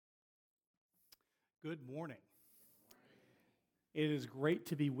Good morning. It is great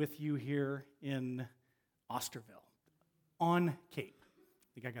to be with you here in Osterville, on Cape. I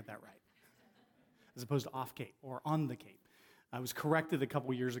think I got that right. As opposed to off Cape or on the Cape. I was corrected a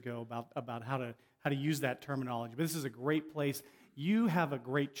couple years ago about how to use that terminology. But this is a great place. You have a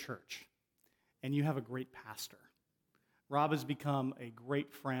great church, and you have a great pastor. Rob has become a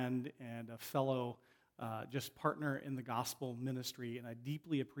great friend and a fellow just partner in the gospel ministry, and I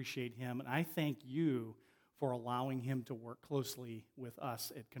deeply appreciate him, and I thank you for allowing him to work closely with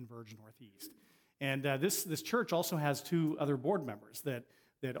us at Converge Northeast. And this church also has two other board members that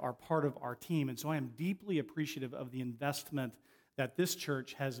are part of our team, and so I am deeply appreciative of the investment that this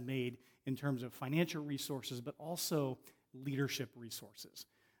church has made in terms of financial resources, but also leadership resources.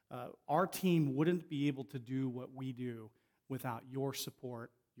 Our team wouldn't be able to do what we do without your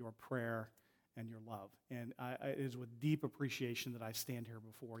support, your prayer, and your love. And it is with deep appreciation that I stand here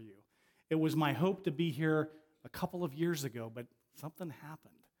before you. It was my hope to be here a couple of years ago, but something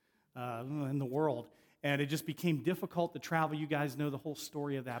happened in the world, and it just became difficult to travel. You guys know the whole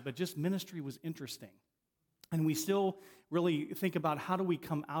story of that, but just ministry was interesting. And we still really think about how do we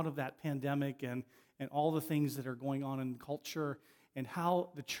come out of that pandemic and all the things that are going on in culture and how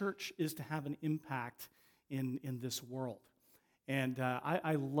the church is to have an impact in this world. And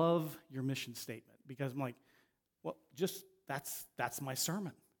I love your mission statement because I'm like, well, just that's my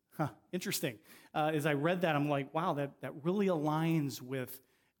sermon. Huh, interesting. As I read that, I'm like, wow, that really aligns with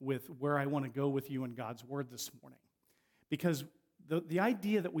where I want to go with you in God's Word this morning. Because the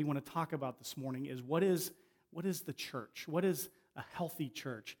idea that we want to talk about this morning is what is the church? What is a healthy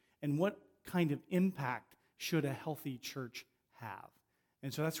church? And what kind of impact should a healthy church have?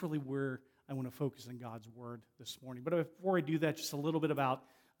 And so that's really where I want to focus on God's Word this morning. But before I do that, just a little bit about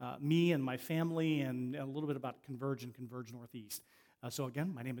me and my family and a little bit about Converge and Converge Northeast. So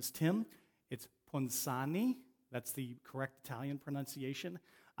again, my name is Tim. It's Ponzani. That's the correct Italian pronunciation.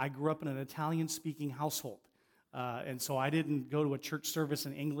 I grew up in an Italian-speaking household. And so I didn't go to a church service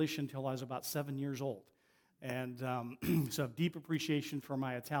in English until I was about 7 years old. And so I have deep appreciation for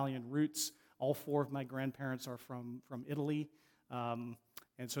my Italian roots. All four of my grandparents are from Italy.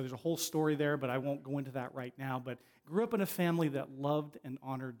 And so there's a whole story there, but I won't go into that right now. But grew up in a family that loved and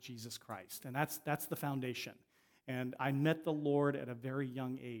honored Jesus Christ, and that's the foundation. And I met the Lord at a very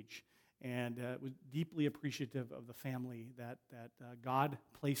young age, and was deeply appreciative of the family that God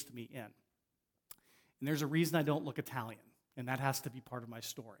placed me in. And there's a reason I don't look Italian, and that has to be part of my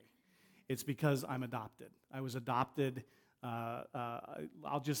story. It's because I'm adopted. I was adopted.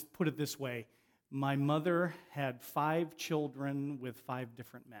 I'll just put it this way. My mother had 5 children with 5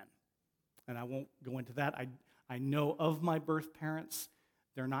 different men. And I won't go into that. I know of my birth parents.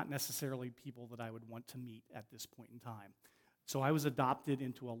 They're not necessarily people that I would want to meet at this point in time. So I was adopted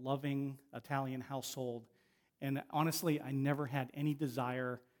into a loving Italian household. And honestly, I never had any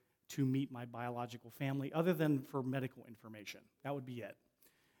desire to meet my biological family other than for medical information. That would be it.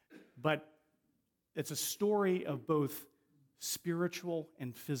 But it's a story of both spiritual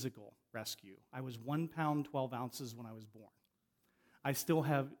and physical rescue. I was 1 pound, 12 ounces when I was born. I still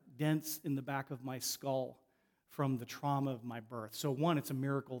have dents in the back of my skull from the trauma of my birth. So one, it's a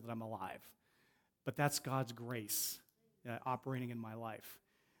miracle that I'm alive. But that's God's grace operating in my life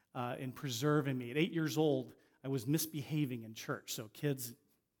and preserving me. At 8 years old, I was misbehaving in church. So kids,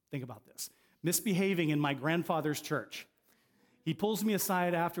 think about this. Misbehaving in my grandfather's church. He pulls me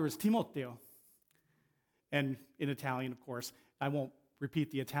aside afterwards, Timoteo. And in Italian, of course. I won't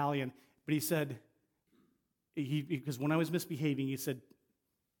repeat the Italian, but he said, because when I was misbehaving, he said,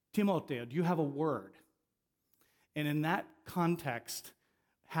 Timoteo, do you have a word? And in that context,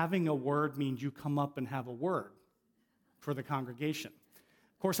 having a word means you come up and have a word for the congregation.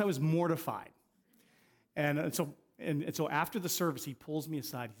 Of course, I was mortified. And so after the service, he pulls me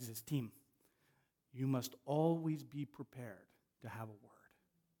aside. He says, Tim, you must always be prepared to have a word.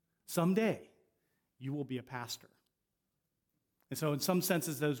 Someday, you will be a pastor. And so in some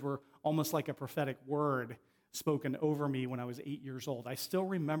senses, those were almost like a prophetic word spoken over me when I was 8 years old. I still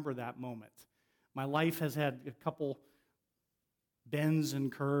remember that moment. My life has had a couple bends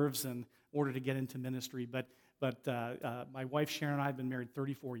and curves in order to get into ministry, but my wife Sharon and I have been married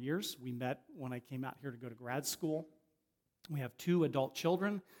 34 years. We met when I came out here to go to grad school. We have 2 adult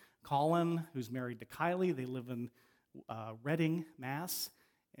children, Colin, who's married to Kylie. They live in Reading, Mass.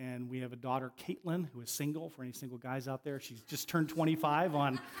 And we have a daughter, Caitlin, who is single, for any single guys out there. She's just turned 25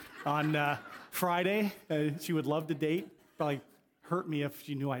 on Friday. She would love to date. Probably hurt me if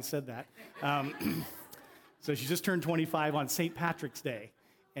she knew I said that. So she just turned 25 on St. Patrick's Day.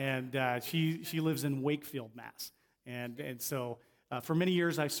 And she lives in Wakefield, Mass. And so For many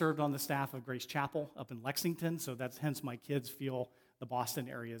years, I served on the staff of Grace Chapel up in Lexington, so that's hence my kids feel the Boston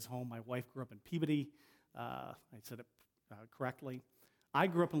area is home. My wife grew up in Peabody. I said it correctly. I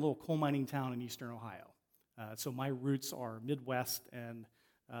grew up in a little coal mining town in eastern Ohio. So my roots are Midwest, and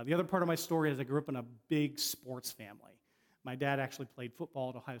the other part of my story is I grew up in a big sports family. My dad actually played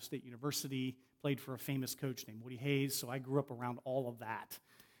football at Ohio State University, played for a famous coach named Woody Hayes, so I grew up around all of that.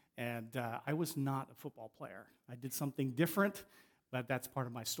 And I was not a football player. I did something different, but that's part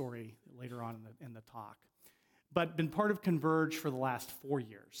of my story later on in the talk. But been part of Converge for the last 4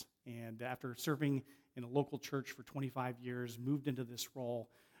 years. And after serving in a local church for 25 years, moved into this role.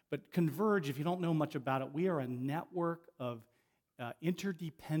 But Converge, if you don't know much about it, we are a network of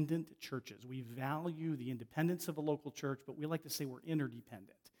interdependent churches. We value the independence of a local church, but we like to say we're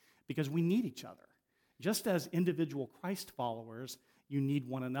interdependent because we need each other. Just as individual Christ followers, you need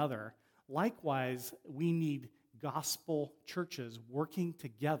one another. Likewise, we need gospel churches working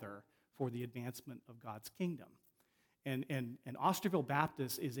together for the advancement of God's kingdom. And Osterville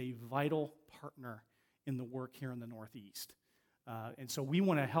Baptist is a vital partner in the work here in the Northeast. And so we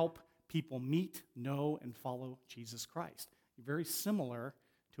want to help people meet, know, and follow Jesus Christ. Very similar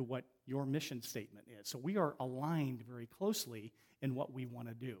to what your mission statement is. So we are aligned very closely in what we want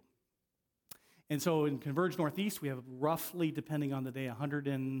to do. And so in Converge Northeast, we have roughly, depending on the day,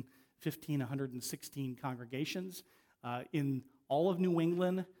 115, 116 congregations in all of New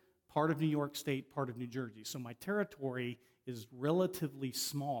England, part of New York State, part of New Jersey. So my territory is relatively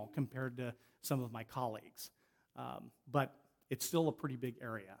small compared to some of my colleagues, but it's still a pretty big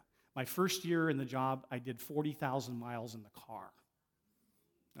area. My first year in the job, I did 40,000 miles in the car.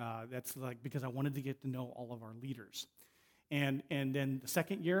 That's like because I wanted to get to know all of our leaders. And then the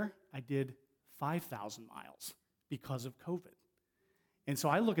second year, I did 5,000 miles because of COVID. And so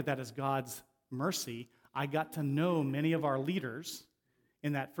I look at that as God's mercy. I got to know many of our leaders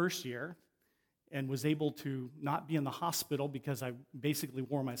in that first year and was able to not be in the hospital because I basically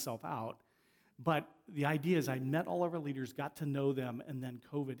wore myself out. But the idea is I met all of our leaders, got to know them, and then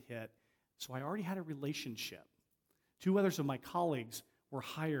COVID hit. So I already had a relationship. 2 others of my colleagues were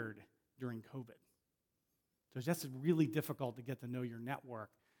hired during COVID. So that's really difficult to get to know your network.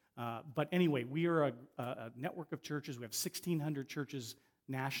 But anyway, we are a network of churches. We have 1,600 churches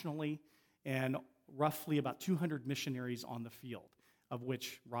nationally and roughly about 200 missionaries on the field, of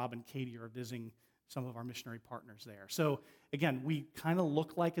which Rob and Katie are visiting some of our missionary partners there. So again, we kind of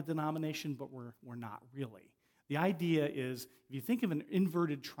look like a denomination, but we're not really. The idea is, if you think of an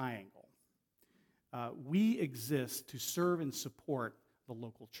inverted triangle, we exist to serve and support the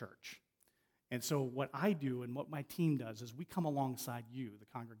local church. And so what I do and what my team does is we come alongside you, the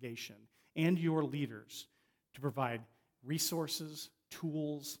congregation, and your leaders to provide resources,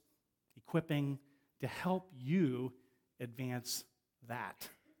 tools, equipping to help you advance that,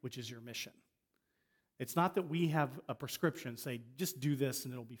 which is your mission. It's not that we have a prescription, say, just do this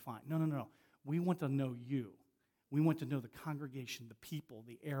and it'll be fine. No. We want to know you. We want to know the congregation, the people,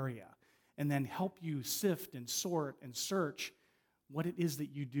 the area, and then help you sift and sort and search what it is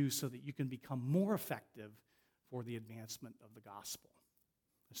that you do so that you can become more effective for the advancement of the gospel.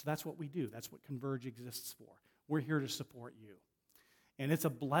 So that's what we do. That's what Converge exists for. We're here to support you. And it's a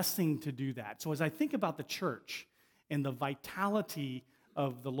blessing to do that. So as I think about the church and the vitality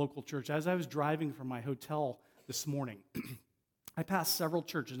of the local church, as I was driving from my hotel this morning, I passed several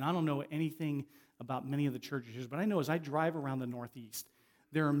churches, and I don't know anything about many of the churches, but I know as I drive around the Northeast,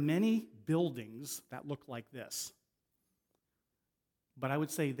 there are many buildings that look like this. But I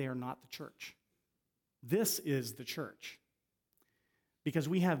would say they are not the church. This is the church. Because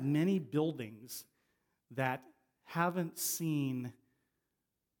we have many buildings that haven't seen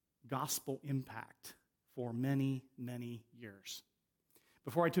gospel impact for many, many years.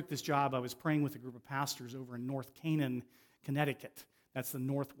 Before I took this job, I was praying with a group of pastors over in North Canaan, Connecticut. That's the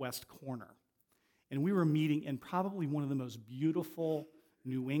northwest corner. And we were meeting in probably one of the most beautiful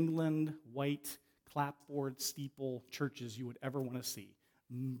New England white clapboard steeple churches you would ever want to see.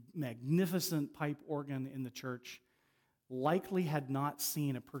 Magnificent pipe organ in the church. Likely had not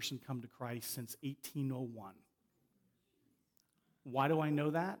seen a person come to Christ since 1801. Why do I know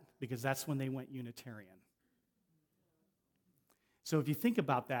that? Because that's when they went Unitarian. So if you think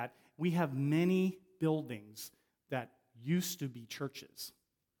about that, we have many buildings that used to be churches.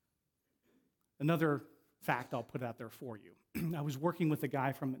 Another fact I'll put out there for you. I was working with a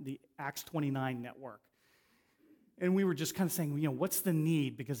guy from the Acts 29 network. And we were just kind of saying, what's the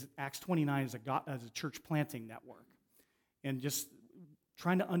need? Because Acts 29 is a church planting network. And just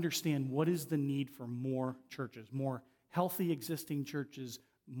trying to understand what is the need for more churches, more healthy existing churches,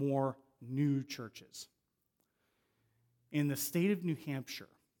 more new churches. In the state of New Hampshire,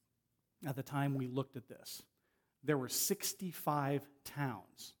 at the time we looked at this, there were 65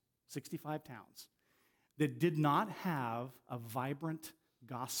 towns that did not have a vibrant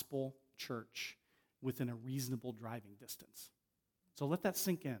gospel church within a reasonable driving distance. So let that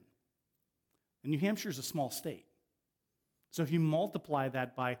sink in. And New Hampshire is a small state. So if you multiply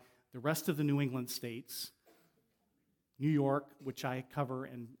that by the rest of the New England states, New York, which I cover,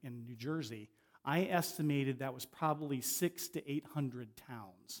 and New Jersey, I estimated that was probably 600 to 800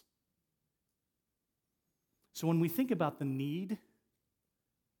 towns. So when we think about the need,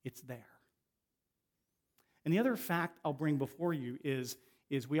 it's there. And the other fact I'll bring before you is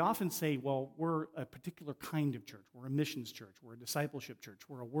we often say, well, we're a particular kind of church. We're a missions church. We're a discipleship church.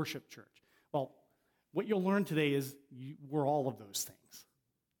 We're a worship church. Well, what you'll learn today is we're all of those things.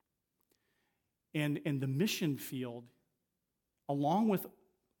 And the mission field, along with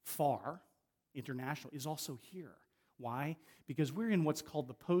FAR, International, is also here. Why? Because we're in what's called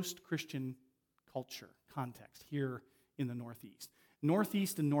the post-Christian culture context here in the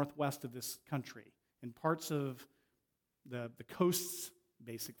Northeast and Northwest of this country, in parts of the coasts,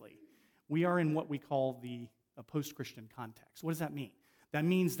 basically. We are in what we call a post-Christian context. What does that mean? That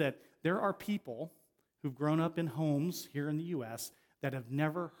means that there are people who've grown up in homes here in the U.S. that have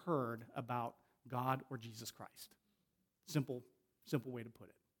never heard about God or Jesus Christ. Simple way to put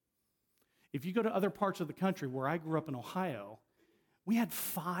it. If you go to other parts of the country, where I grew up in Ohio, we had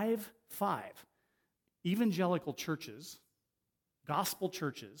five evangelical churches, gospel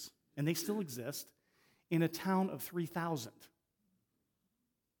churches, and they still exist, in a town of 3,000.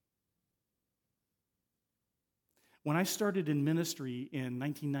 When I started in ministry in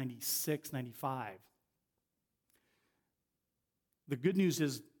 1996, 95, the good news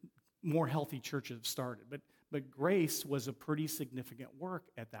is more healthy churches have started, but grace was a pretty significant work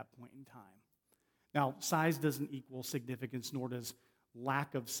at that point in time. Now, size doesn't equal significance, nor does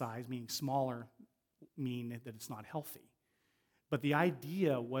lack of size, meaning smaller, mean that it's not healthy. But the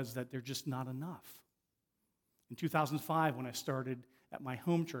idea was that they're just not enough. In 2005, when I started at my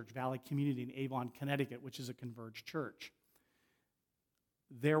home church, Valley Community in Avon, Connecticut, which is a converged church,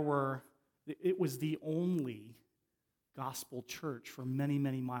 it was the only gospel church for many,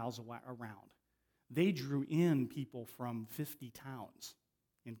 many miles around. They drew in people from 50 towns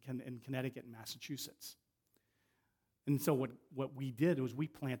in Connecticut and Massachusetts. And so what we did was we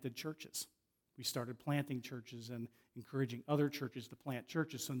planted churches. We started planting churches and encouraging other churches to plant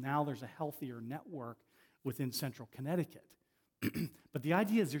churches. So now there's a healthier network within central Connecticut. But the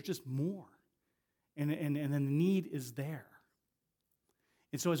idea is there's just more. And the need is there.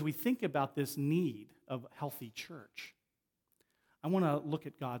 And so as we think about this need of a healthy church, I want to look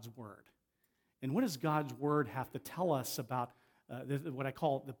at God's Word. And what does God's Word have to tell us about what I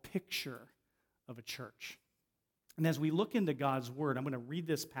call the picture of a church? And as we look into God's Word, I'm going to read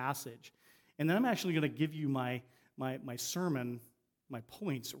this passage, and then I'm actually going to give you my sermon, my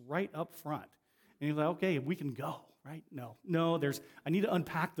points right up front. And you're like, okay, we can go, right? No, I need to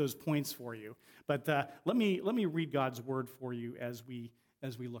unpack those points for you. But let me read God's Word for you as we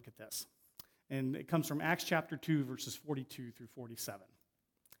look at this. And it comes from Acts chapter 2, verses 42 through 47.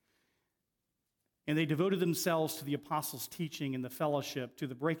 And they devoted themselves to the apostles' teaching and the fellowship, to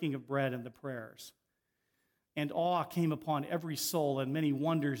the breaking of bread and the prayers. And awe came upon every soul, and many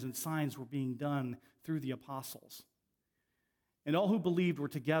wonders and signs were being done through the apostles. And all who believed were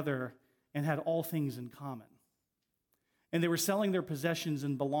together and had all things in common. And they were selling their possessions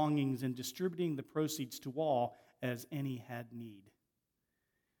and belongings and distributing the proceeds to all as any had need.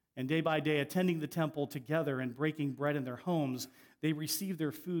 And day by day, attending the temple together and breaking bread in their homes, they received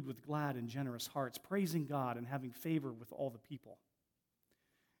their food with glad and generous hearts, praising God and having favor with all the people.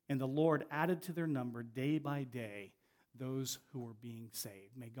 And the Lord added to their number day by day those who were being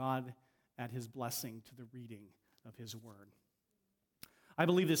saved. May God add his blessing to the reading of his word. I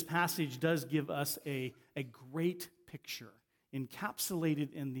believe this passage does give us a great picture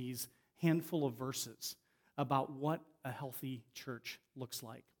encapsulated in these handful of verses about what a healthy church looks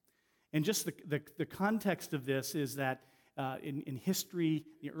like. And just the context of this is that in history,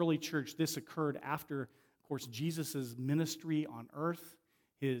 the early church, this occurred after, of course, Jesus' ministry on earth,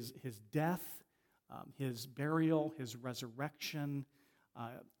 his death, his burial, his resurrection,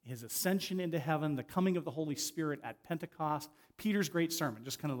 his ascension into heaven, the coming of the Holy Spirit at Pentecost, Peter's great sermon,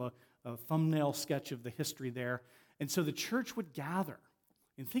 just kind of a thumbnail sketch of the history there. And so the church would gather.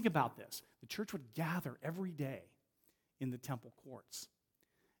 And think about this. The church would gather every day in the temple courts.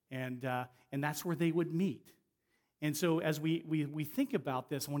 And that's where they would meet. And so as we think about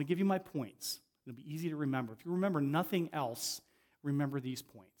this, I want to give you my points. It'll be easy to remember. If you remember nothing else, remember these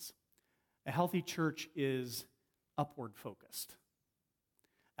points. A healthy church is upward focused.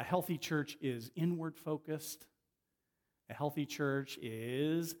 A healthy church is inward focused. A healthy church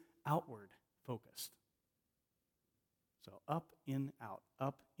is outward focused. So up, in, out,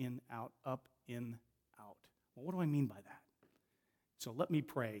 up, in, out, up, in, out. Well, what do I mean by that? So let me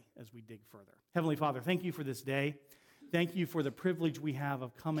pray as we dig further. Heavenly Father, thank you for this day. Thank you for the privilege we have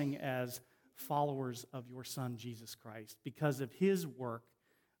of coming as followers of your Son, Jesus Christ. Because of his work,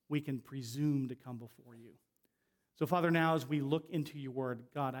 we can presume to come before you. So, Father, now as we look into your word,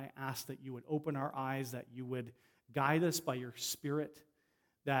 God, I ask that you would open our eyes, that you would guide us by your Spirit,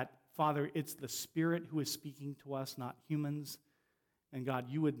 that, Father, it's the Spirit who is speaking to us, not humans. And, God,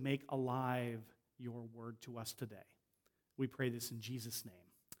 you would make alive your word to us today. We pray this in Jesus'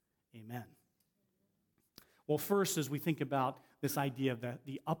 name. Amen. Well, first, as we think about this idea of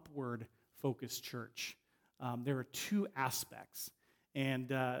the upward-focused church, there are two aspects.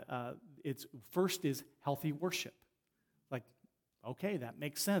 And first is healthy worship. Like, okay, that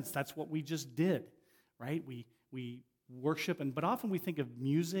makes sense. That's what we just did, right? We worship, but often we think of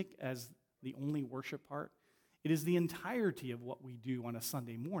music as the only worship part. It is the entirety of what we do on a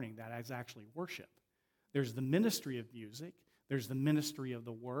Sunday morning that is actually worship. There's the ministry of music, there's the ministry of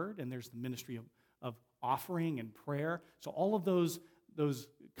the word, and there's the ministry of offering and prayer. So all of those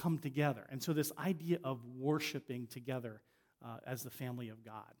come together. And so this idea of worshiping together as the family of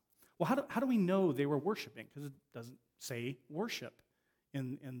God. Well, how do we know they were worshiping? Because it doesn't say worship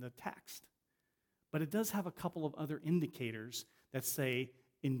in the text. But it does have a couple of other indicators that say,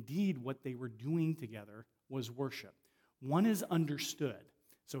 indeed, what they were doing together was worship. One is understood.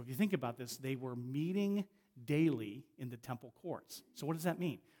 So if you think about this, they were meeting daily in the temple courts. So what does that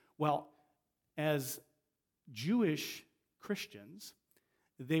mean? Well, as Jewish Christians,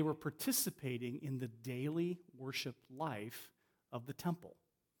 they were participating in the daily worship life of the temple.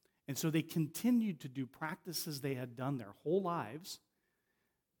 And so they continued to do practices they had done their whole lives,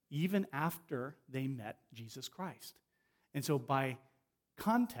 even after they met Jesus Christ. And so by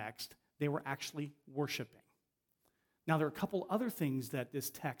context, they were actually worshiping. Now, there are a couple other things that this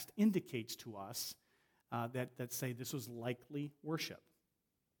text indicates to us that say this was likely worship.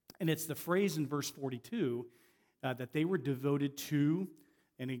 And it's the phrase in verse 42 that they were devoted to,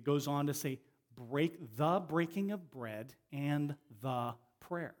 and it goes on to say, breaking of bread and the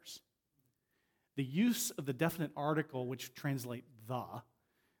prayers. The use of the definite article, which translate the,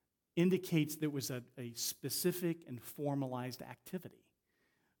 indicates there was a specific and formalized activity.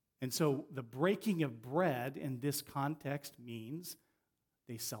 And so the breaking of bread in this context means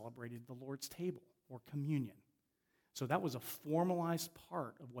they celebrated the Lord's table or communion. So that was a formalized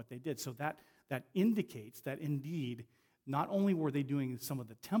part of what they did. So that indicates that indeed, not only were they doing some of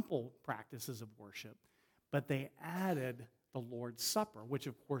the temple practices of worship, but they added the Lord's Supper, which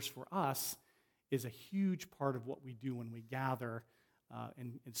of course for us is a huge part of what we do when we gather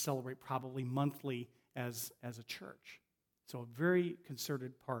and celebrate probably monthly as a church. So a very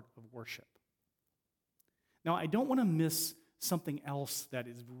concerted part of worship. Now, I don't want to miss something else that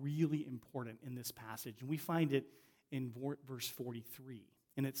is really important in this passage, and we find it in verse 43.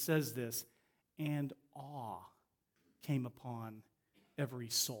 And it says this, and awe came upon every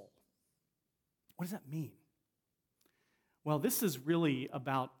soul. What does that mean? Well, this is really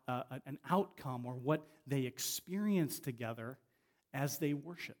about an outcome or what they experienced together as they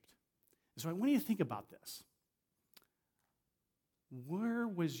worshiped. So I want you to think about this. Where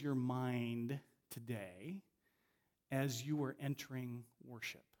was your mind today as you were entering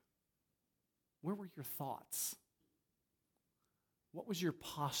worship? Where were your thoughts? What was your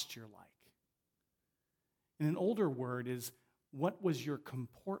posture like? And an older word is, what was your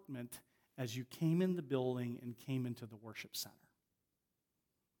comportment as you came in the building and came into the worship center?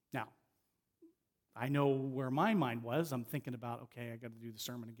 Now, I know where my mind was. I'm thinking about, okay, I got to do the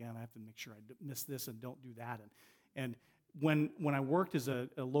sermon again. I have to make sure I miss this and don't do that. And when I worked as a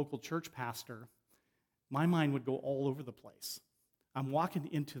local church pastor, my mind would go all over the place. I'm walking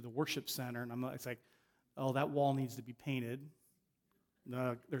into the worship center, and it's like, oh, that wall needs to be painted.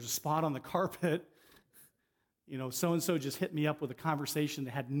 There's a spot on the carpet. So-and-so just hit me up with a conversation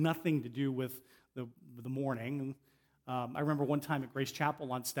that had nothing to do with the morning. I remember one time at Grace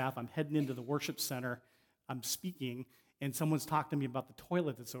Chapel on staff, I'm heading into the worship center, I'm speaking, and someone's talking to me about the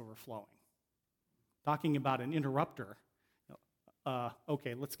toilet that's overflowing, talking about an interrupter.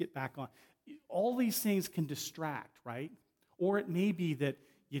 Okay, let's get back on. All these things can distract, right? Or it may be that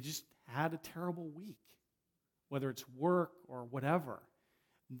you just had a terrible week, whether it's work or whatever.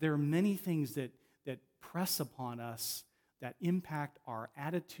 There are many things that press upon us that impact our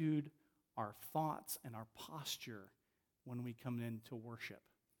attitude, our thoughts, and our posture when we come into worship.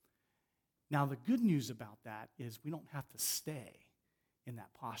 Now, the good news about that is we don't have to stay in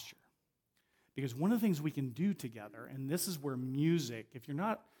that posture. Because one of the things we can do together, and this is where music, if you're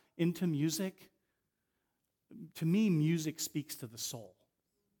not into music, to me, music speaks to the soul.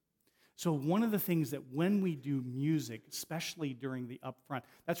 So one of the things that when we do music, especially during the upfront,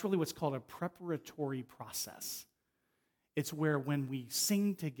 that's really what's called a preparatory process. It's where when we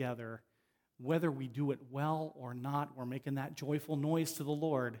sing together, whether we do it well or not, we're making that joyful noise to the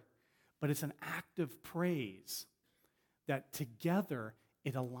Lord, but it's an act of praise that together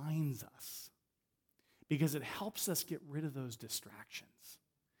it aligns us because it helps us get rid of those distractions.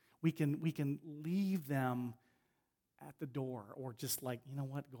 We can leave them at the door or just like, you know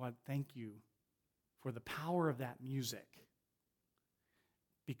what, God, thank you for the power of that music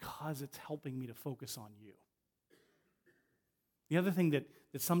because it's helping me to focus on you. The other thing that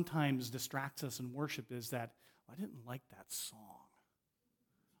sometimes distracts us in worship is that, I didn't like that song.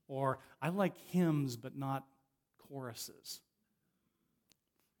 Or I like hymns but not choruses.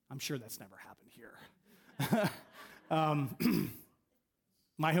 I'm sure that's never happened here.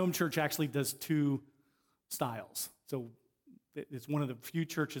 My home church actually does two styles. So it's one of the few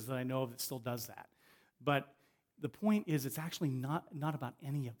churches that I know of that still does that. But the point is it's actually not about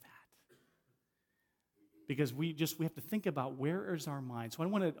any of that. Because we have to think about where is our mind. So I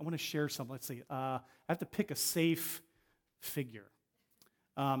want to share something. Let's see. I have to pick a safe figure.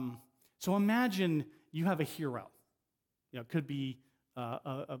 So imagine you have a hero. It could be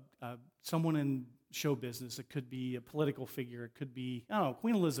someone in show business. It could be a political figure. It could be,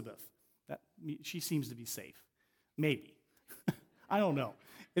 Queen Elizabeth. She seems to be safe. Maybe. I don't know.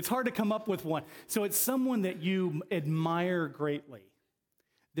 It's hard to come up with one. So it's someone that you admire greatly.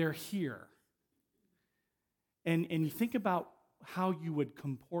 They're here. And you think about how you would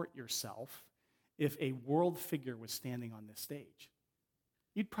comport yourself if a world figure was standing on this stage.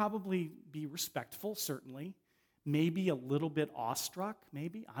 You'd probably be respectful, certainly. Maybe a little bit awestruck,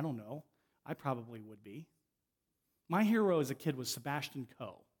 maybe. I don't know. I probably would be. My hero as a kid was Sebastian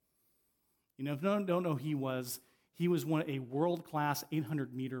Coe. If you don't know who he was a world-class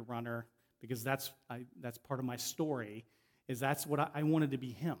 800-meter runner, because that's part of my story, is that's what I wanted to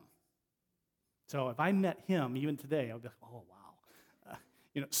be him. So if I met him, even today, I would be like, oh, wow.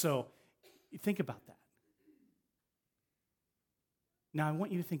 So you think about that. Now, I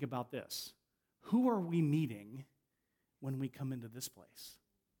want you to think about this. Who are we meeting when we come into this place?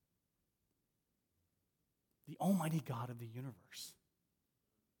 The Almighty God of the universe.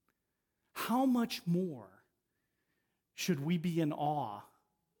 How much more should we be in awe?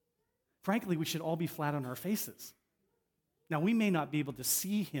 Frankly, we should all be flat on our faces. Now, we may not be able to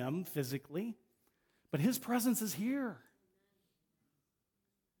see him physically, but his presence is here.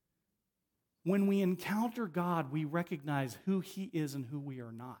 When we encounter God, we recognize who he is and who we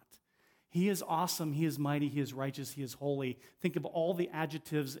are not. He is awesome, he is mighty, he is righteous, he is holy. Think of all the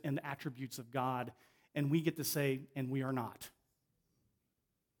adjectives and attributes of God, and we get to say, and we are not.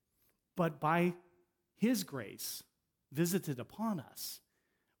 But by his grace visited upon us,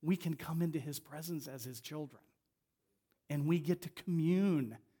 we can come into his presence as his children, and we get to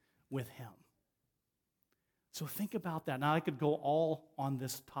commune with him. So think about that. Now, I could go all on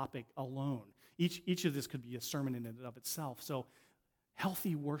this topic alone. Each of this could be a sermon in and of itself. So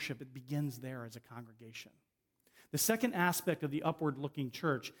healthy worship, it begins there as a congregation. The second aspect of the upward-looking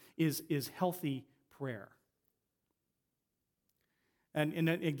church is healthy prayer. And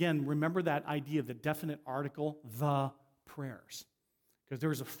again, remember that idea of the definite article, the prayers. Because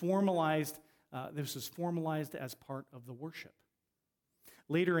this was formalized as part of the worship.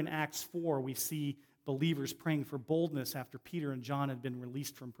 Later in Acts 4, we see believers praying for boldness after Peter and John had been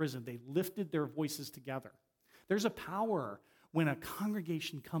released from prison. They lifted their voices together. There's a power when a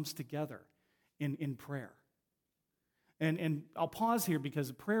congregation comes together in prayer. And I'll pause here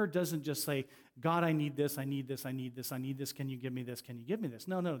because prayer doesn't just say, God, I need this, I need this, I need this, I need this, can you give me this, can you give me this?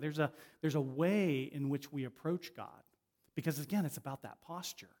 No, there's a way in which we approach God. Because again, it's about that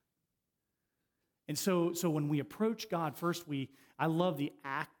posture. And so when we approach God, first I love the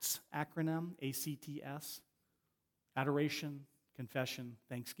ACTS acronym, ACTS, adoration, confession,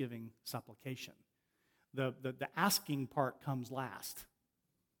 thanksgiving, supplication. The asking part comes last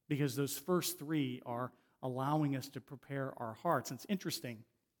because those first three are allowing us to prepare our hearts. And it's interesting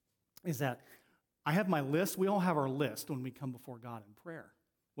is that I have my list. We all have our list when we come before God in prayer,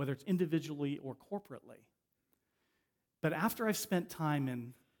 whether it's individually or corporately. But after I've spent time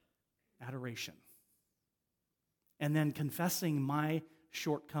in adoration, and then confessing my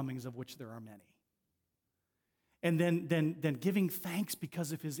shortcomings, of which there are many. And then giving thanks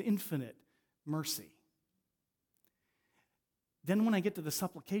because of his infinite mercy. Then when I get to the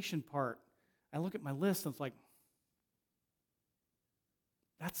supplication part, I look at my list and it's like,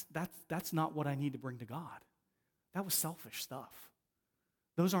 that's not what I need to bring to God. That was selfish stuff.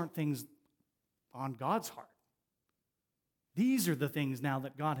 Those aren't things on God's heart. These are the things now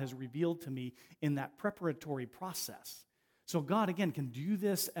that God has revealed to me in that preparatory process. So God, again, can do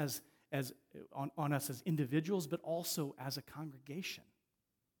this on us as individuals, but also as a congregation.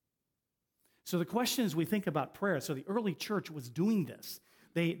 So the question is, we think about prayer. So the early church was doing this.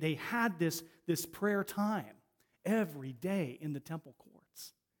 They had this prayer time every day in the temple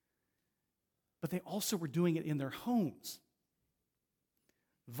courts. But they also were doing it in their homes.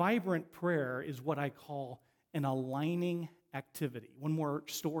 Vibrant prayer is what I call an aligning activity. One more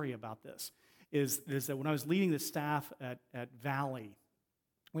story about this is that when I was leading the staff at Valley,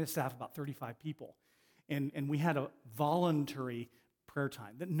 we had a staff of about 35 people, and we had a voluntary prayer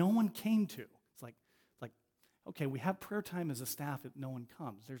time that no one came to. It's like, okay, we have prayer time as a staff that no one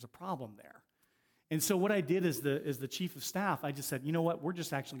comes. There's a problem there. And so what I did as the chief of staff, I just said, you know what, we're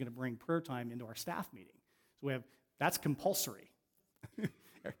just actually going to bring prayer time into our staff meeting. So that's compulsory.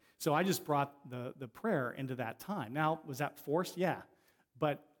 So I just brought the prayer into that time. Now, was that forced? Yeah.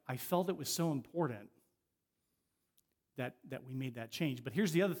 But I felt it was so important that we made that change. But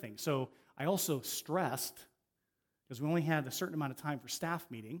here's the other thing. So I also stressed, because we only had a certain amount of time for staff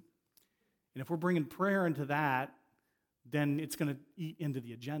meeting, and if we're bringing prayer into that, then it's going to eat into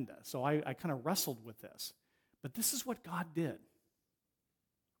the agenda. So I kind of wrestled with this. But this is what God did.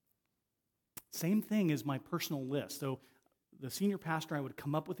 Same thing as my personal list. So the senior pastor and I would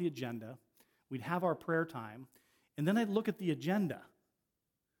come up with the agenda. We'd have our prayer time. And then I'd look at the agenda.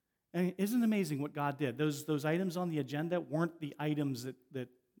 And isn't it amazing what God did? Those items on the agenda weren't the items that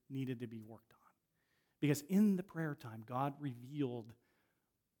needed to be worked on. Because in the prayer time, God revealed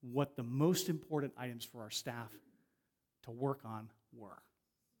what the most important items for our staff to work on were.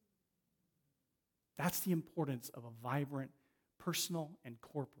 That's the importance of a vibrant, personal, and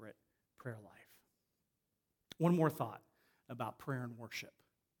corporate prayer life. One more thought about prayer and worship.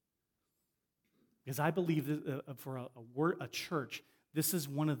 Because I believe that for a church, this is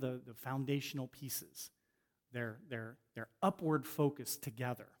one of the foundational pieces. They're upward focused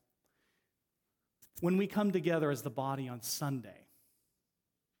together. When we come together as the body on Sunday,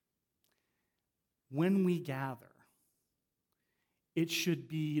 when we gather, it should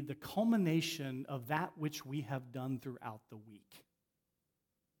be the culmination of that which we have done throughout the week.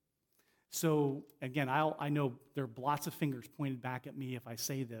 So, again, I know there are lots of fingers pointed back at me if I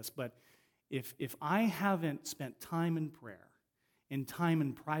say this, but if I haven't spent time in prayer and time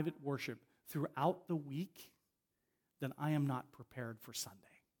in private worship throughout the week, then I am not prepared for Sunday.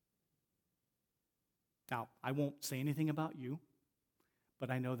 Now, I won't say anything about you,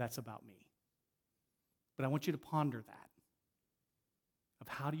 but I know that's about me. But I want you to ponder that, of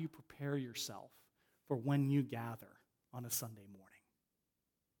how do you prepare yourself for when you gather on a Sunday morning.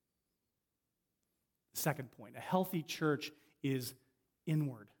 The second point, a healthy church is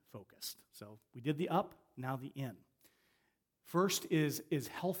inward focused. So we did the up, now the in. First is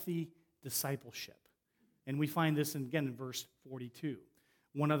healthy discipleship. And we find this again in verse 42.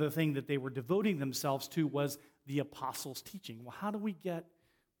 One other thing that they were devoting themselves to was the apostles' teaching. Well, how do we get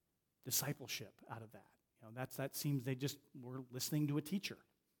discipleship out of that? That seems they just were listening to a teacher.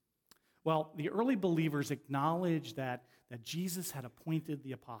 Well, the early believers acknowledged that Jesus had appointed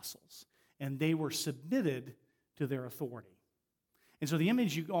the apostles, and they were submitted to their authority. And so the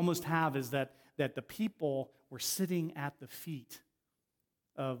image you almost have is that the people were sitting at the feet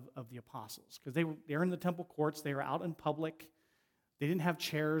of the apostles, because they were in the temple courts, they were out in public, they didn't have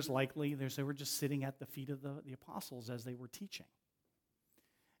chairs likely, they were just sitting at the feet of the apostles as they were teaching.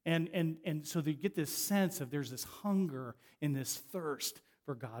 And so they get this sense of there's this hunger and this thirst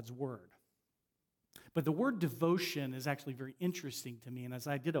for God's word. But the word devotion is actually very interesting to me, and as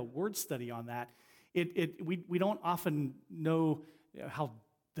I did a word study on that, we don't often know how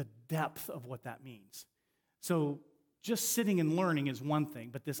the depth of what that means. So just sitting and learning is one thing,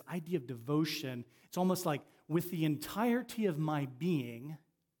 but this idea of devotion, it's almost like with the entirety of my being,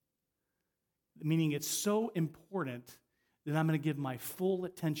 meaning it's so important that I'm going to give my full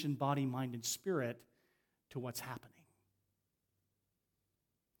attention, body, mind, and spirit to what's happening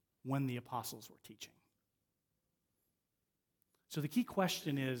when the apostles were teaching. So the key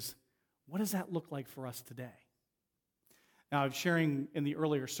question is, what does that look like for us today? Now, I was sharing in the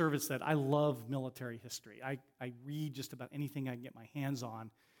earlier service that I love military history. I read just about anything I can get my hands on.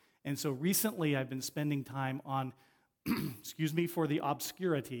 And so recently I've been spending time on, for the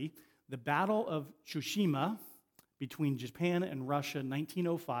obscurity, the Battle of Tsushima between Japan and Russia,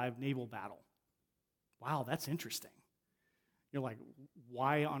 1905 naval battle. Wow, that's interesting. You're like,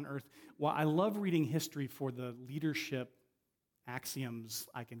 why on earth? Well, I love reading history for the leadership axioms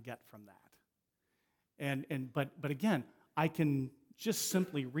I can get from that. But again, I can just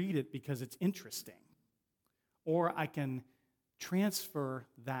simply read it because it's interesting. Or I can transfer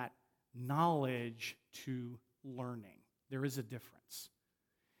that knowledge to learning. There is a difference.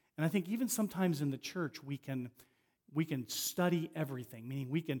 And I think even sometimes in the church, we can study everything,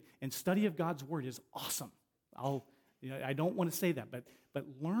 meaning and study of God's word is awesome. I don't want to say that, but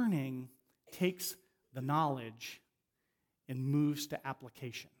learning takes the knowledge and moves to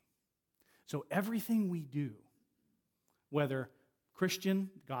application. So everything we do, whether Christian,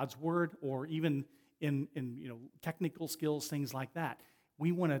 God's word, or even in technical skills, things like that,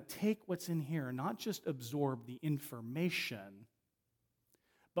 we want to take what's in here and not just absorb the information,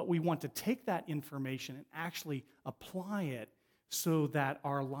 but we want to take that information and actually apply it so that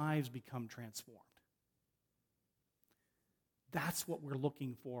our lives become transformed. That's what we're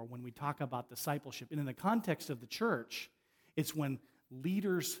looking for when we talk about discipleship. And in the context of the church, it's when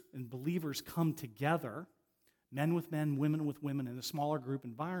leaders and believers come together, men with men, women with women, in a smaller group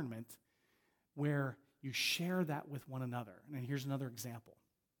environment, where you share that with one another. And here's another example.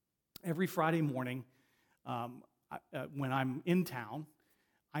 Every Friday morning, when I'm in town,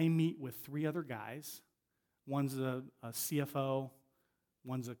 I meet with 3 other guys. One's a CFO,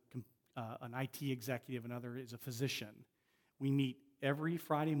 one's an IT executive, another is a physician. We meet every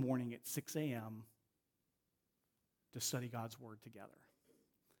Friday morning at 6 a.m. to study God's word together.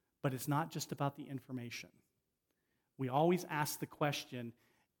 But it's not just about the information. We always ask the question,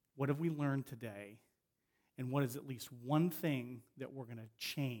 what have we learned today? And what is at least one thing that we're going to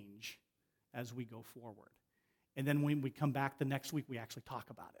change as we go forward? And then when we come back the next week, we actually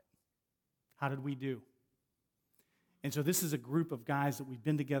talk about it. How did we do? And so this is a group of guys that we've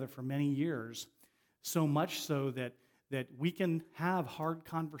been together for many years, so much so that we can have hard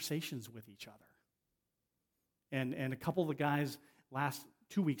conversations with each other. And a couple of the guys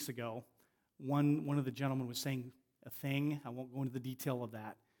 2 weeks ago, one of the gentlemen was saying a thing. I won't go into the detail of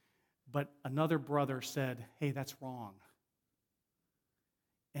that. But another brother said, hey, that's wrong.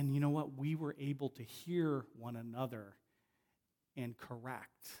 And you know what? We were able to hear one another and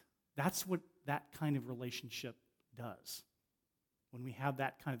correct. That's what that kind of relationship does. When we have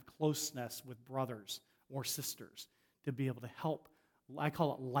that kind of closeness with brothers or sisters to be able to help, I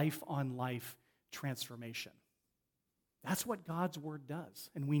call it life-on-life transformation. That's what God's word does,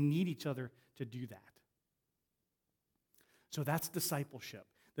 and we need each other to do that. So that's discipleship.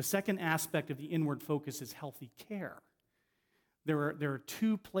 The second aspect of the inward focus is healthy care. There are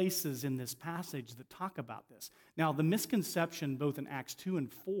 2 places in this passage that talk about this. Now, the misconception, both in Acts 2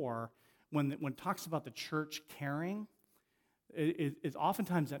 and 4, when it talks about the church caring, it's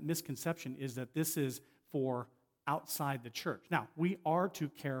oftentimes that misconception is that this is for outside the church. Now, we are to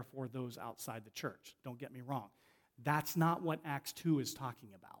care for those outside the church. Don't get me wrong. That's not what Acts 2 is talking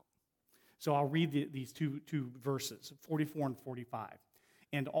about. So I'll read these two verses, 44 and 45.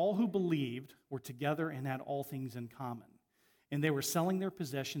 And all who believed were together and had all things in common. And they were selling their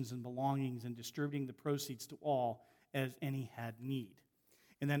possessions and belongings and distributing the proceeds to all as any had need.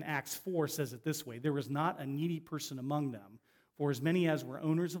 And then Acts 4 says it this way, there was not a needy person among them, for as many as were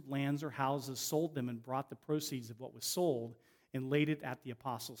owners of lands or houses sold them and brought the proceeds of what was sold and laid it at the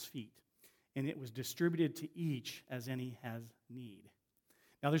apostles' feet. And it was distributed to each as any has need.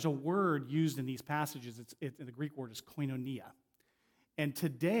 Now there's a word used in these passages, the Greek word is koinonia. And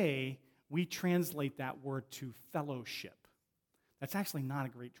today, we translate that word to fellowship. That's actually not a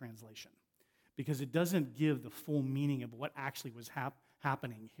great translation because it doesn't give the full meaning of what actually was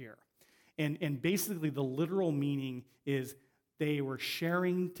happening here. And basically, the literal meaning is they were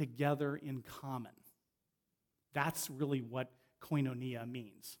sharing together in common. That's really what koinonia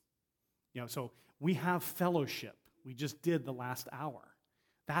means. So we have fellowship. We just did the last hour.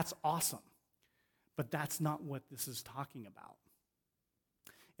 That's awesome. But that's not what this is talking about.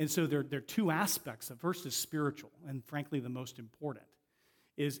 And so there are 2 aspects. The first is spiritual, and frankly, the most important,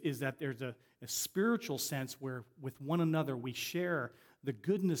 is that there's a spiritual sense where with one another we share the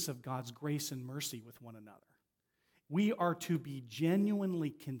goodness of God's grace and mercy with one another. We are to be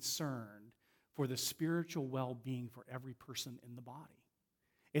genuinely concerned for the spiritual well-being for every person in the body.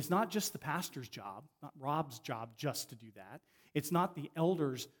 It's not just the pastor's job, not Rob's job just to do that. It's not the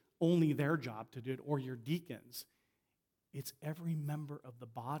elders' only their job to do it, or your deacons. It's every member of the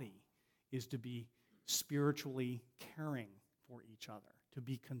body is to be spiritually caring for each other, to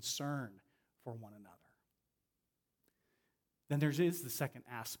be concerned for one another. Then there is the second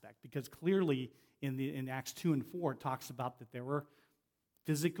aspect, because clearly in Acts 2 and 4, it talks about that there were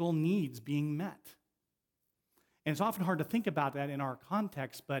physical needs being met. And it's often hard to think about that in our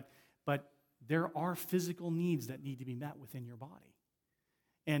context, but there are physical needs that need to be met within your body.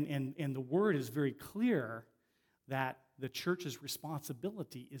 And the word is very clear that the church's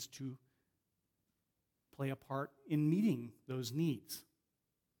responsibility is to play a part in meeting those needs.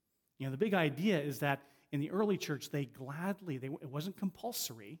 You know, the big idea is that in the early church, it wasn't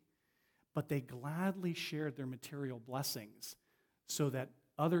compulsory, but they gladly shared their material blessings so that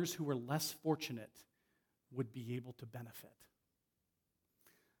others who were less fortunate would be able to benefit.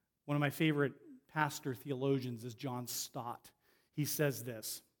 One of my favorite pastor theologians is John Stott. He says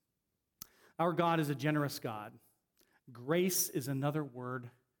this: "Our God is a generous God. Grace is another word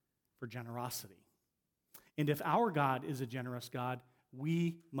for generosity. And if our God is a generous God,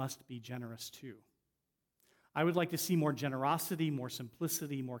 we must be generous too. I would like to see more generosity, more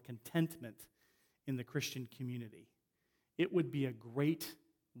simplicity, more contentment in the Christian community. It would be a great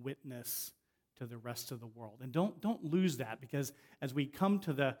witness to the rest of the world." And don't lose that, because as we come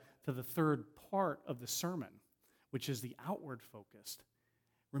to the third part of the sermon, which is the outward focused,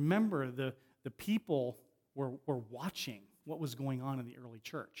 remember the people were watching what was going on in the early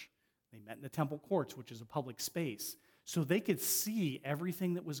church. They met in the temple courts, which is a public space, so they could see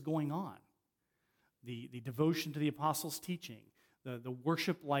everything that was going on. The devotion to the apostles' teaching, the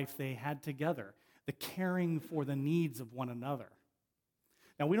worship life they had together, the caring for the needs of one another.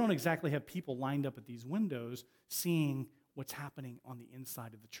 Now, we don't exactly have people lined up at these windows seeing what's happening on the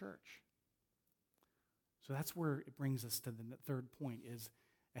inside of the church. So that's where it brings us to the third point, is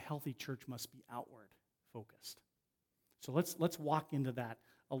a healthy church must be outward focused. So let's walk into that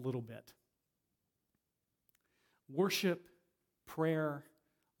a little bit. Worship, prayer,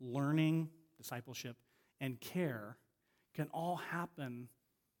 learning, discipleship, and care can all happen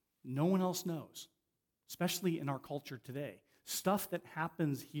no one else knows, especially in our culture today. Stuff that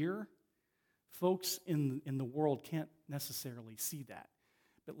happens here, folks in the world can't necessarily see that.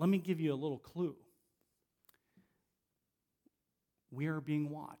 But let me give you a little clue. We are being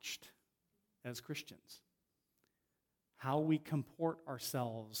watched as Christians. How we comport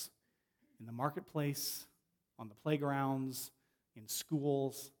ourselves in the marketplace, on the playgrounds, in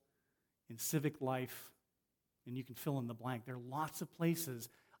schools, in civic life, and you can fill in the blank. There are lots of places.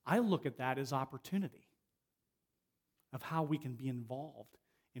 I look at that as opportunity of how we can be involved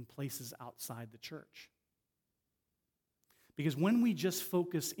in places outside the church. Because when we just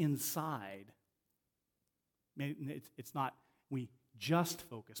focus inside, it's not we just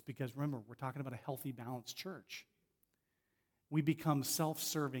focus, because remember, we're talking about a healthy, balanced church. We become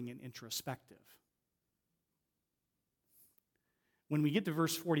self-serving and introspective. When we get to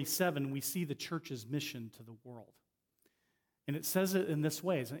verse 47, we see the church's mission to the world. And it says it in this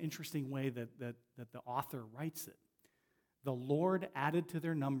way. It's an interesting way that the author writes it. The Lord added to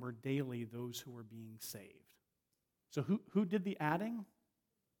their number daily those who were being saved. So who did the adding?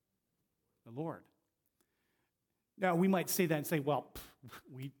 The Lord. Now, we might say that and say, well,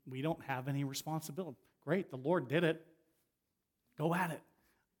 we don't have any responsibility. Great, the Lord did it. Go at it.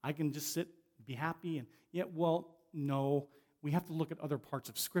 I can just sit, be happy. And yet, well, no, we have to look at other parts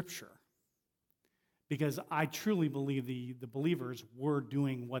of Scripture. Because I truly believe the believers were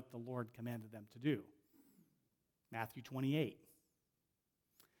doing what the Lord commanded them to do. Matthew 28.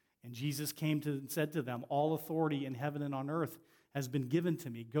 And Jesus came and said to them, "All authority in heaven and on earth has been given to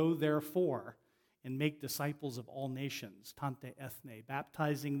me. Go therefore and make disciples of all nations, tante ethne,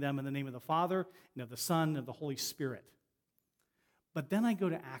 baptizing them in the name of the Father and of the Son and of the Holy Spirit." But then I go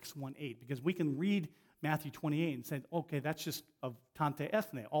to Acts 1:8, because we can read Matthew 28 and say, okay, that's just of tante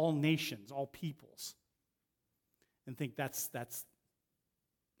ethne, all nations, all peoples, and think that's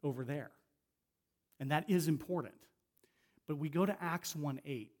over there. And that is important. But we go to Acts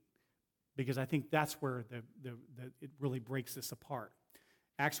 1:8, because I think that's where it really breaks this apart.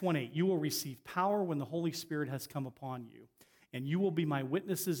 Acts 1:8, "You will receive power when the Holy Spirit has come upon you, and you will be my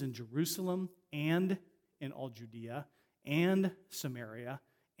witnesses in Jerusalem and in all Judea and Samaria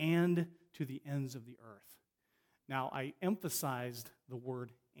and to the ends of the earth." Now, I emphasized the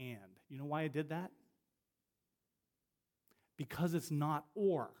word "and." You know why I did that? Because it's not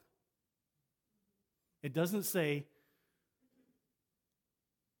 "or." It doesn't say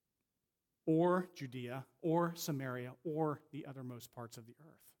 "or Judea, or Samaria, or the uttermost parts of the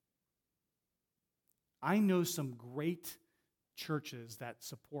earth." I know some great churches that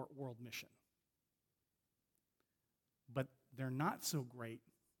support world mission, but they're not so great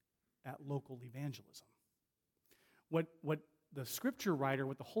at local evangelism. What the Scripture writer,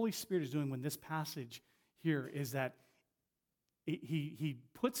 what the Holy Spirit is doing when this passage here is that he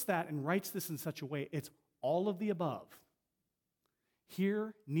puts that and writes this in such a way, it's all of the above.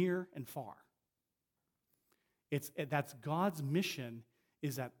 Here, near, and far. That's God's mission,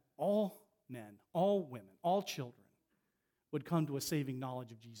 is that all men, all women, all children would come to a saving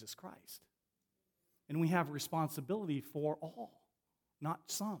knowledge of Jesus Christ. And we have responsibility for all, not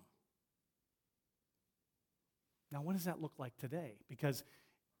some. Now, what does that look like today? Because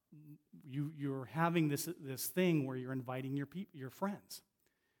you're having this thing where you're inviting your friends.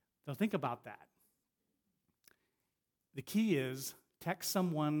 So think about that. The key is text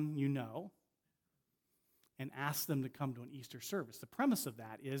someone you know and ask them to come to an Easter service. The premise of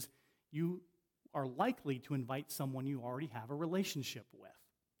that is you are likely to invite someone you already have a relationship with.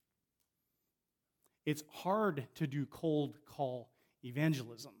 It's hard to do cold call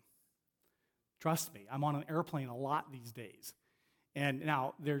evangelism. Trust me, I'm on an airplane a lot these days. And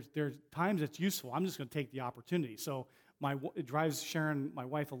now there's times it's useful. I'm just going to take the opportunity. So it drives Sharon, my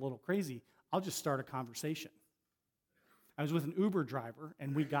wife, a little crazy. I'll just start a conversation. I was with an Uber driver,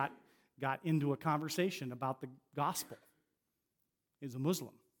 and we got into a conversation about the gospel. He's a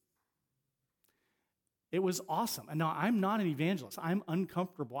Muslim. It was awesome. And now I'm not an evangelist. I'm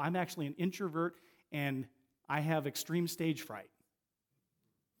uncomfortable. I'm actually an introvert, and I have extreme stage fright.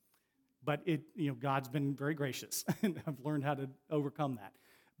 But God's been very gracious, and I've learned how to overcome that.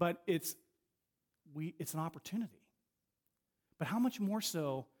 But it's an opportunity. But how much more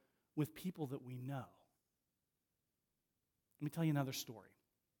so with people that we know? Let me tell you another story.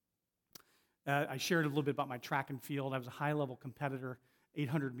 I shared a little bit about my track and field. I was a high-level competitor,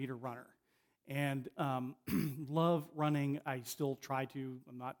 800-meter runner, and love running. I still try to.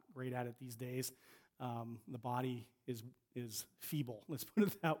 I'm not great at it these days. The body is feeble, let's put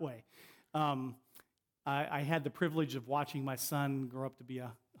it that way. I had the privilege of watching my son grow up to be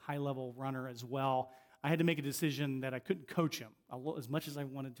a high-level runner as well. I had to make a decision that I couldn't coach him as much as I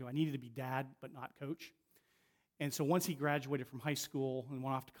wanted to. I needed to be dad, but not coach. And so once he graduated from high school and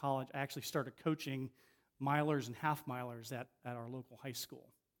went off to college, I actually started coaching milers and half-milers at our local high school.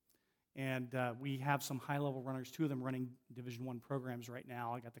 And we have some high-level runners, 2 of them running Division I programs right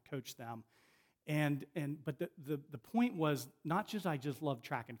now. I got to coach them. But the point was not just I just love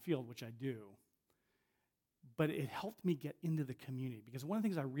track and field, which I do, but it helped me get into the community. Because one of the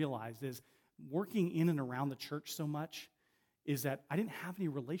things I realized is working in and around the church so much is that I didn't have any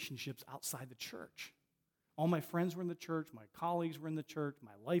relationships outside the church. All my friends were in the church, my colleagues were in the church,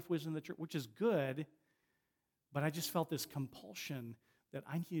 my life was in the church, which is good, but I just felt this compulsion that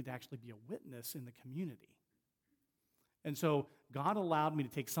I needed to actually be a witness in the community. And so God allowed me to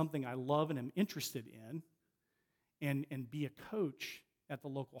take something I love and am interested in and be a coach at the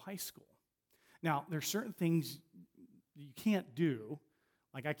local high school. Now, there are certain things you can't do,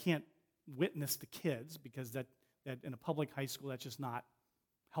 like I can't witness to kids because that in a public high school, that's just not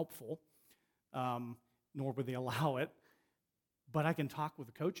helpful, nor would they allow it. But I can talk with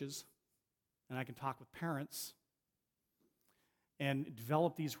the coaches, and I can talk with parents, and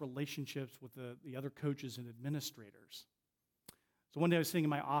develop these relationships with the other coaches and administrators. So one day I was sitting in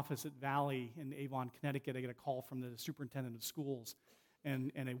my office at Valley in Avon, Connecticut. I get a call from the superintendent of schools,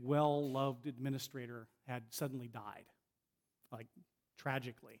 and a well-loved administrator had suddenly died, like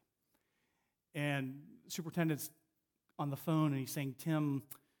tragically. And the superintendent's on the phone, and he's saying, Tim,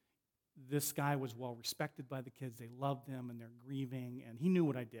 this guy was well-respected by the kids. They loved him, and they're grieving. And he knew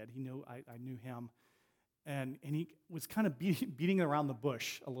what I did. He knew I knew him. And he was kind of beating around the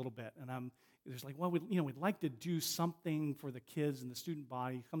bush a little bit. And there's like, well, we'd like to do something for the kids and the student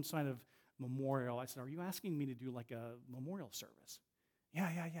body, some kind of memorial. I said, are you asking me to do like a memorial service? Yeah.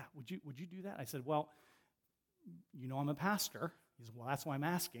 Would you do that? I said, well, I'm a pastor. He said, well, that's why I'm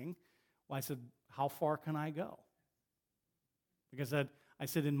asking. Well, I said, how far can I go? Because I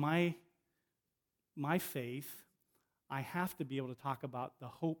said, in my faith, I have to be able to talk about the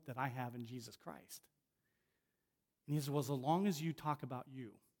hope that I have in Jesus Christ. And he said, well, as long as you talk about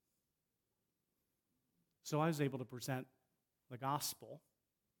you. So I was able to present the gospel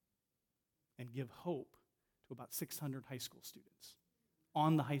and give hope to about 600 high school students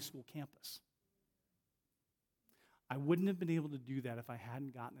on the high school campus. I wouldn't have been able to do that if I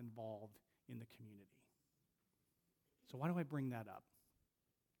hadn't gotten involved in the community. So why do I bring that up?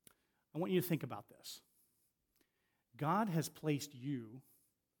 I want you to think about this. God has placed you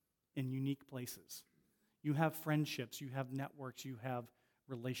in unique places. You have friendships, you have networks, you have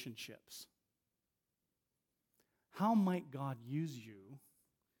relationships. How might God use you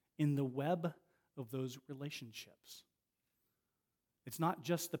in the web of those relationships? It's not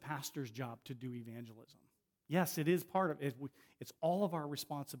just the pastor's job to do evangelism. Yes, it is part of it. It's all of our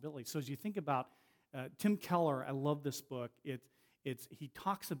responsibility. So as you think about Tim Keller, I love this book. He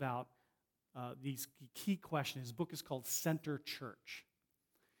talks about these key questions. His book is called Center Church.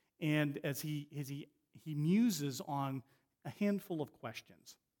 And as he he muses on a handful of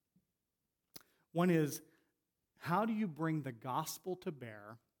questions. One is, how do you bring the gospel to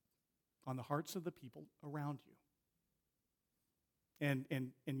bear on the hearts of the people around you? And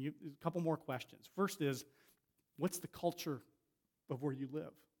a couple more questions. First is, what's the culture of where you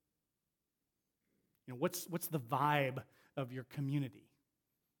live? What's the vibe of your community?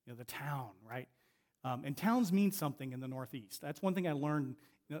 The town, right? And towns mean something in the Northeast. That's one thing I learned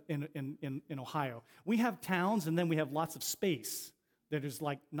in Ohio. We have towns, and then we have lots of space that is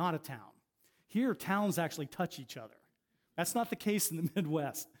like not a town. Here, towns actually touch each other. That's not the case in the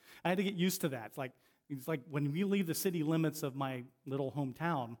Midwest. I had to get used to that. It's like when we leave the city limits of my little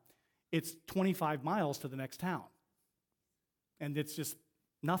hometown, it's 25 miles to the next town. And it's just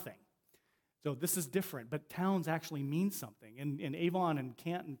nothing. So this is different, but towns actually mean something. In Avon and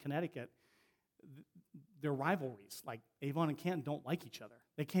Canton, Connecticut, they're rivalries. Like Avon and Canton don't like each other.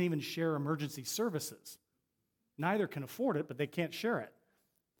 They can't even share emergency services. Neither can afford it, but they can't share it.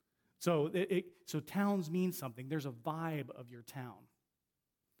 So towns mean something. There's a vibe of your town.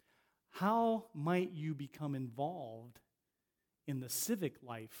 How might you become involved in the civic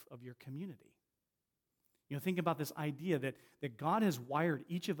life of your community? Think about this idea that God has wired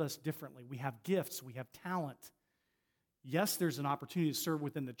each of us differently. We have gifts, we have talent. Yes, there's an opportunity to serve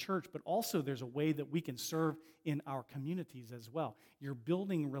within the church, but also there's a way that we can serve in our communities as well. You're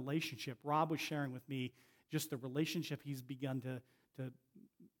building a relationship. Rob was sharing with me just the relationship he's begun to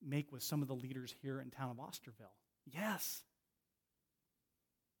make with some of the leaders here in town of Osterville. Yes.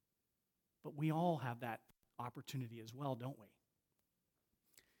 But we all have that opportunity as well, don't we?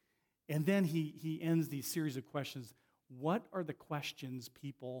 And then he ends these series of questions. What are the questions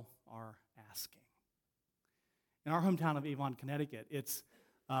people are asking? In our hometown of Avon, Connecticut, it's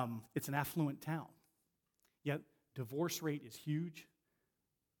an affluent town. Yet divorce rate is huge.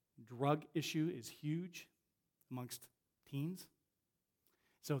 Drug issue is huge amongst teens.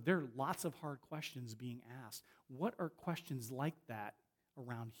 So there are lots of hard questions being asked. What are questions like that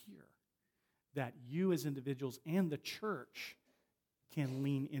around here that you as individuals and the church can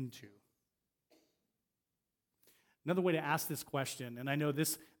lean into? Another way to ask this question, and I know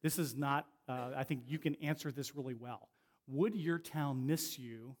this is not, I think you can answer this really well. Would your town miss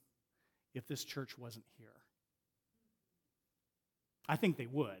you if this church wasn't here? I think they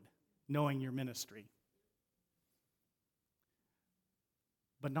would, knowing your ministry.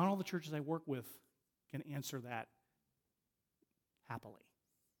 But not all the churches I work with can answer that happily.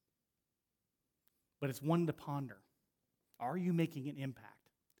 But it's one to ponder. Are you making an impact?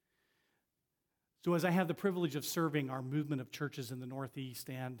 So as I have the privilege of serving our movement of churches in the Northeast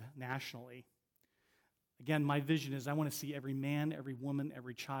and nationally, again, my vision is I want to see every man, every woman,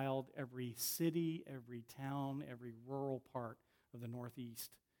 every child, every city, every town, every rural part of the Northeast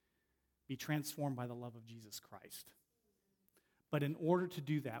be transformed by the love of Jesus Christ. But in order to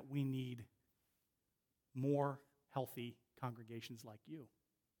do that, we need more healthy congregations like you.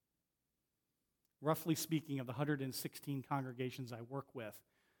 Roughly speaking, of the 116 congregations I work with,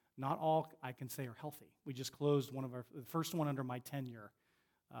 not all I can say are healthy. We just closed the first one under my tenure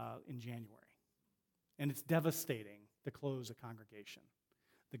in January. And it's devastating to close a congregation.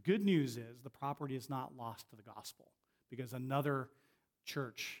 The good news is the property is not lost to the gospel because another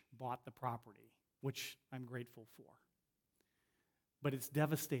church bought the property, which I'm grateful for. But it's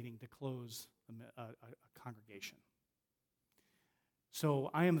devastating to close a congregation.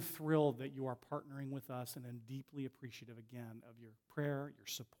 So I am thrilled that you are partnering with us, and I'm deeply appreciative again of your prayer, your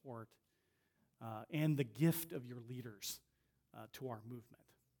support, and the gift of your leaders to our movement.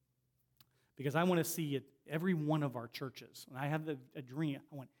 Because I want to see it, every one of our churches, and I have a dream,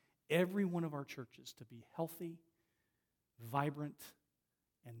 I want every one of our churches to be healthy, vibrant,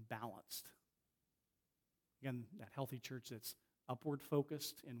 and balanced. Again, that healthy church that's upward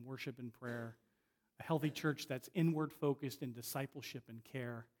focused in worship and prayer, a healthy church that's inward focused in discipleship and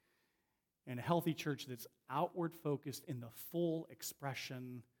care, and a healthy church that's outward focused in the full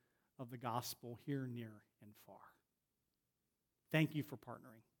expression of the gospel here, near, and far. Thank you for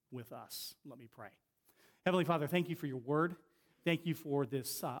partnering with us. Let me pray. Heavenly Father, thank you for your word. Thank you for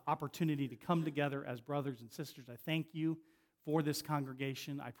this opportunity to come together as brothers and sisters. I thank you for this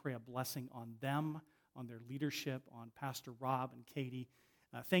congregation. I pray a blessing on them, on their leadership, on Pastor Rob and Katie.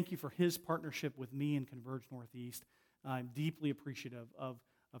 Thank you for his partnership with me in Converge Northeast. I'm deeply appreciative of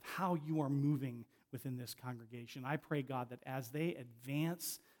how you are moving within this congregation. I pray, God, that as they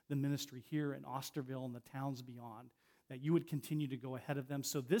advance the ministry here in Osterville and the towns beyond, that you would continue to go ahead of them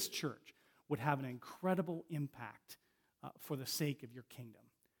so this church would have an incredible impact for the sake of your kingdom.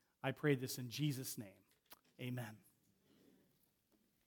 I pray this in Jesus' name. Amen.